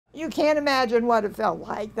You can't imagine what it felt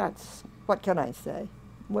like. That's, what can I say?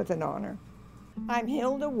 It was an honor. I'm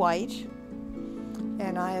Hilda White,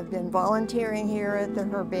 and I have been volunteering here at the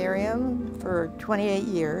Herbarium for 28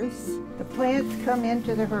 years. The plants come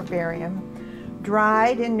into the Herbarium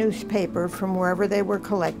dried in newspaper from wherever they were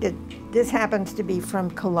collected. This happens to be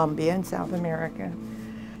from Colombia in South America.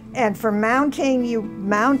 And for mounting, you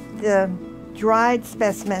mount the dried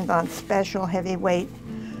specimens on special heavyweight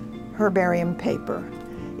herbarium paper.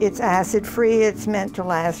 It's acid-free, it's meant to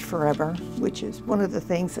last forever, which is one of the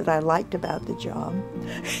things that I liked about the job.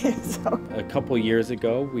 So. A couple years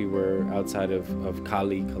ago, we were outside of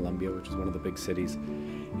Cali, Colombia, which is one of the big cities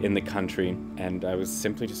in the country, and I was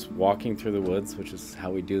simply just walking through the woods, which is how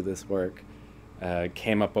we do this work.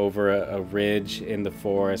 Came up over a ridge in the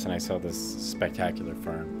forest, and I saw this spectacular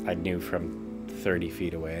fern. I knew from 30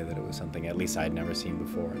 feet away that it was something at least I'd never seen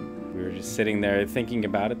before. We were just sitting there thinking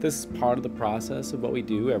about it. This is part of the process of what we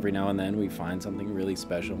do. Every now and then we find something really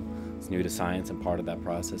special. It's new to science, and part of that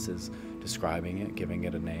process is describing it, giving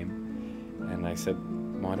it a name. And I said,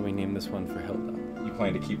 why don't we name this one for Hilda? You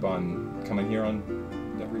plan to keep on coming here on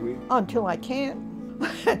every week? Until I can.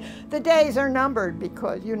 The days are numbered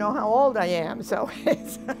because you know how old I am, so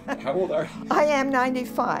it's How old are you? I am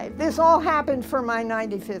 95. This all happened for my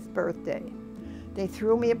 95th birthday. They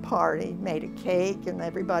threw me a party, made a cake, and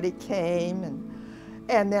everybody came,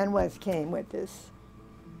 and then Wes came with this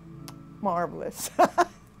marvelous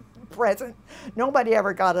present. Nobody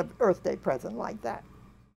ever got a birthday present like that.